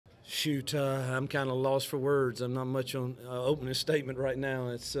Shoot, I'm kind of lost for words. I'm not much on opening statement right now.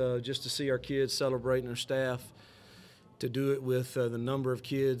 It's just to see our kids celebrating our staff, to do it with the number of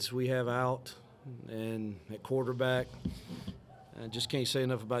kids we have out and at quarterback. I just can't say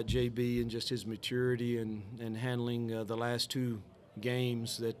enough about JB and just his maturity and handling the last two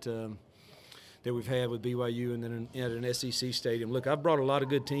games that we've had with BYU and then at an SEC stadium. Look, I've brought a lot of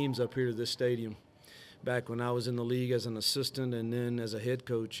good teams up here to this stadium back when I was in the league as an assistant and then as a head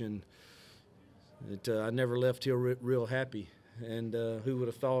coach, and I never left here real happy. And who would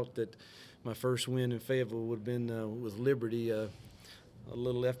have thought that my first win in Fayetteville would have been with Liberty, a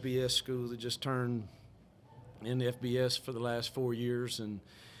little FBS school that just turned into FBS for the last 4 years. And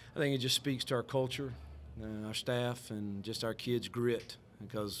I think it just speaks to our culture, our staff, and just our kids' grit,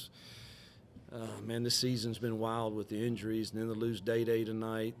 because man, this season's been wild with the injuries, and then to lose Day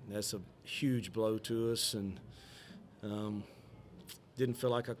tonight, that's a huge blow to us. And didn't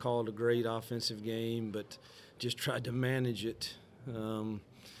feel like I called a great offensive game, but just tried to manage it to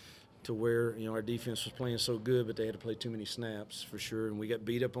where, our defense was playing so good, but they had to play too many snaps for sure. And we got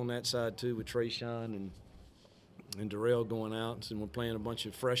beat up on that side too with Trayshawn and Darrell going out, and we're playing a bunch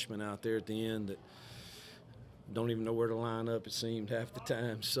of freshmen out there at the end that don't even know where to line up, it seemed, half the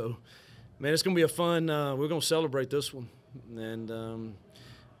time. So, man, it's going to be a fun. We're going to celebrate this one, and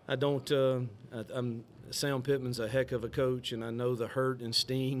Sam Pittman's a heck of a coach, and I know the hurt and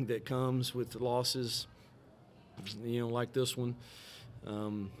sting that comes with the losses, like this one,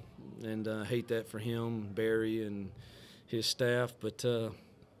 and I hate that for him, Barry, and his staff. But it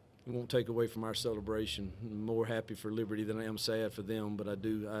won't take away from our celebration. I'm more happy for Liberty than I am sad for them, but I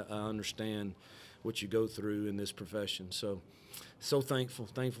understand what you go through in this profession. So thankful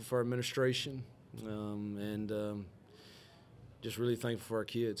for our administration, and just really thankful for our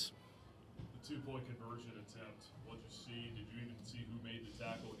kids. The 2-point conversion attempt, what'd you see? Did you even see who made the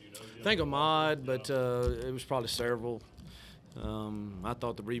tackle? Do you know? I think Ahmad, but it was probably several. I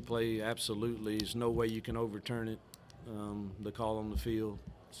thought the replay, absolutely, there's no way you can overturn it, the call on the field.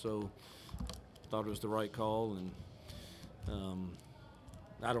 So I thought it was the right call, and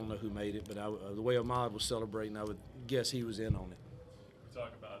I don't know who made it, but the way Ahmad was celebrating, I would guess he was in on it. We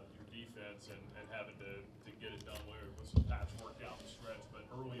talk about your defense and having to get it done with some patchwork down the stretch, but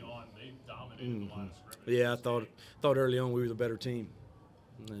early on they dominated the line of scrimmage. Yeah, I thought early on we were the better team.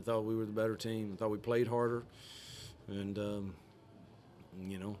 I thought we were the better team. I thought we played harder, and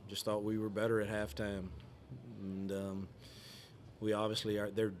just thought we were better at halftime. And we obviously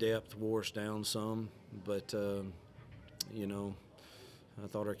their depth wore us down some, but I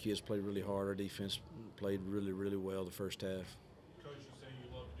thought our kids played really hard. Our defense played really, really well the first half. Coach, you say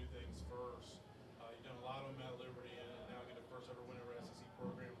you love to do things first. You've done a lot of them at Liberty, and now get a first ever win over SEC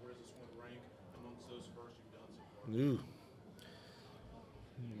program. Where does this one rank amongst those first you've done so far? Ooh.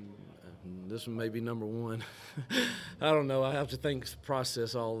 This one may be number one. I don't know. I have to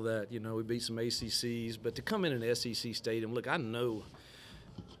process all of that. We beat some ACCs, but to come in an SEC stadium, look, I know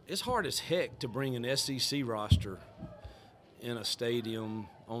it's hard as heck to bring an SEC roster in a stadium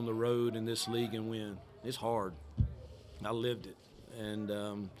on the road in this league and win. It's hard. I lived it.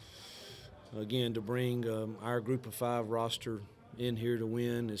 And, again, to bring our group of 5 roster in here to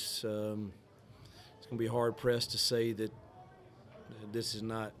win, it's going to be hard-pressed to say that this is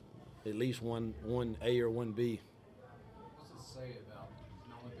not at least one A or 1B. What's it say about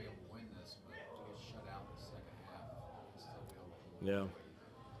not only being able to win this, but to get shut out in the second half and still be able to win?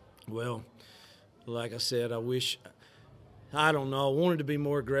 Yeah. Well, like I said, I don't know. I wanted to be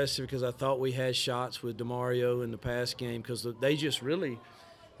more aggressive because I thought we had shots with DeMario in the past game, because they just really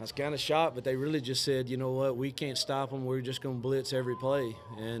 – I was kind of shocked, but they really just said, you know what, we can't stop them. We're just going to blitz every play.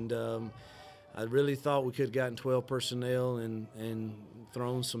 And I really thought we could have gotten 12 personnel and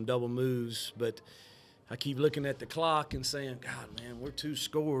thrown some double moves, but I keep looking at the clock and saying, God, man, we're 2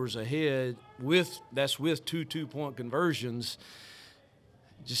 scores ahead. That's with 2 2-point conversions.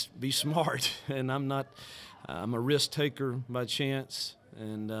 Just be smart. And I'm a risk taker by chance,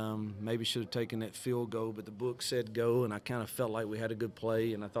 and maybe should have taken that field goal, but the book said go, and I kind of felt like we had a good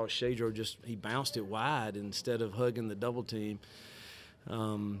play, and I thought Shadro he bounced it wide instead of hugging the double team.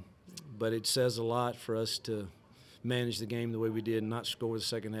 But it says a lot for us to manage the game the way we did and not score the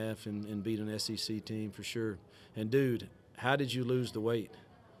second half and beat an SEC team for sure. And, dude, how did you lose the weight?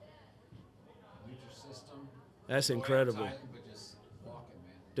 Use your system. That's incredible. Tight, but just walking,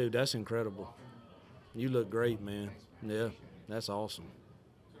 man. Dude, that's incredible. You look great, man. Yeah, that's awesome.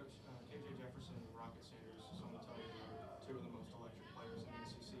 Coach, KJ Jefferson and Rocket Sanders, some would tell you are 2 of the most electric players in the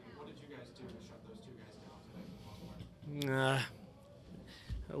SEC. What did you guys do to shut those 2 guys down today for the most part?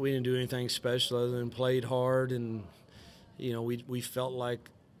 We didn't do anything special other than played hard, and we felt like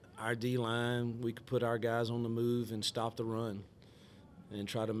our D-line, we could put our guys on the move and stop the run and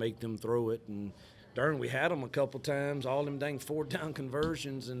try to make them throw it. And darn, we had them a couple times, all them dang 4th-down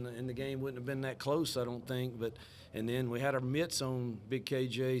conversions, and the game wouldn't have been that close, I don't think. And then we had our mitts on Big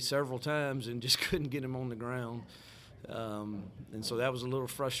KJ several times and just couldn't get him on the ground. And so that was a little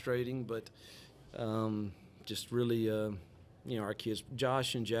frustrating, but just really, our kids,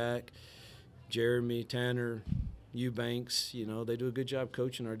 Josh and Jack, Jeremy, Tanner, Eubanks, they do a good job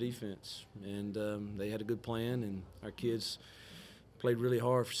coaching our defense. And they had a good plan, and our kids played really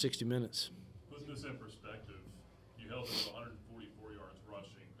hard for 60 minutes. Put this in perspective, you held them to 144 yards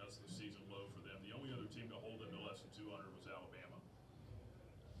rushing. That's the season low for them. The only other team to hold them to less than 200 was Alabama.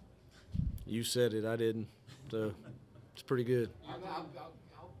 You said it, I didn't. So it's pretty good. How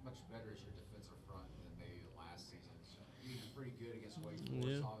much better is your defensive front than maybe last season? You did pretty good against Wake Forest,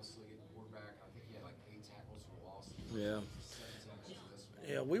 Yeah. obviously, getting the quarterback. I think he had like 8 tackles for loss. Yeah. 17 this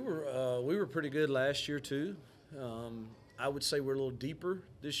week. Yeah, we were pretty good last year too. I would say we're a little deeper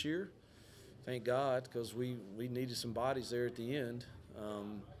this year. Thank God, because we needed some bodies there at the end.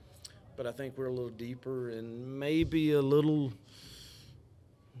 But I think we're a little deeper and maybe a little,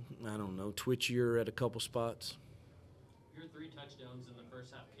 I don't know, twitchier at a couple spots. Your 3 touchdowns in the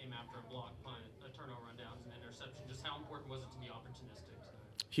first half came after a block punt, a turnover on downs, and interception. Just how important was it to be opportunistic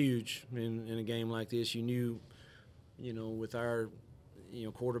tonight? Huge in a game like this. You knew, with our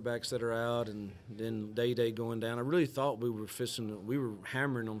quarterbacks that are out, and then Day going down. I really thought we were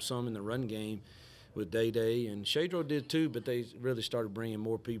hammering them some in the run game with Day, and Shadro did too, but they really started bringing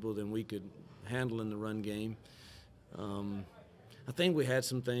more people than we could handle in the run game. I think we had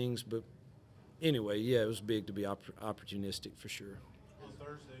some things, but anyway, yeah, it was big to be opportunistic for sure. On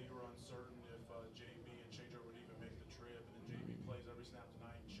Thursday, you were uncertain if JB and Shadro would even make the trip, and then JB plays every snap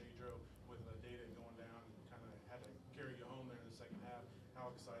tonight, and Shadro, with Day going down, kind of had to carry you home there in the second half. How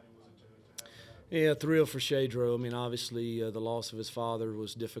exciting was it to have that? Yeah, thrill for Shadro. I mean, obviously the loss of his father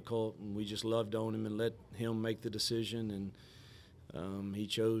was difficult, and we just loved on him and let him make the decision. And he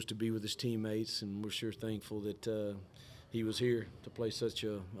chose to be with his teammates, and we're sure thankful that he was here to play such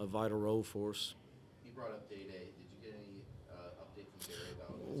a vital role for us. You brought up Day. Did you get any update from Gary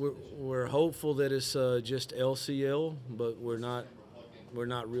about his condition? We're hopeful that it's just LCL, but we're not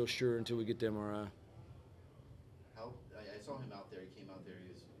real sure until we get the MRI. I saw him out there. He came out there.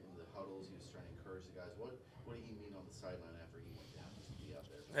 He was in the huddles. He was trying to encourage the guys. What did he mean on the sideline after he went down? Just to be out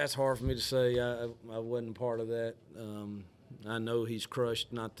there. That's hard for me to say. I wasn't part of that. I know he's crushed,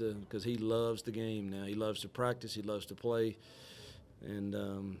 because he loves the game now. He loves to practice. He loves to play, and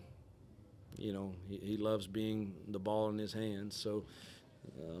he loves being the ball in his hands. So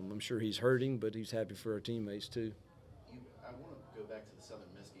I'm sure he's hurting, but he's happy for our teammates too. I want to go back to the Southern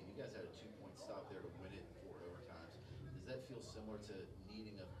Miss game. You guys had a 2-point stop there to win it in 4 overtimes. Does that feel similar to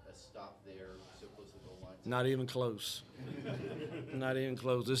needing a stop there so close to the goal line? Not even close. Not even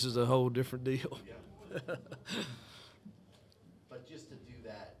close. This is a whole different deal. Yeah. But just to do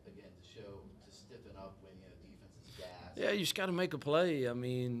that again, to stiffen up when defense is gassed. Yeah, you just got to make a play. I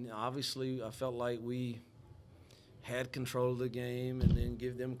mean, obviously, I felt like we had control of the game, and then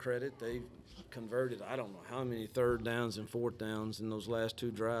give them credit. They converted, I don't know how many 3rd downs and 4th downs in those last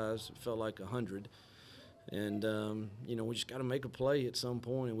 2 drives. It felt like 100. And, we just got to make a play at some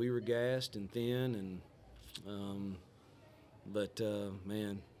point. And we were gassed and thin. But,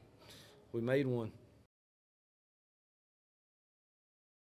 man, we made one.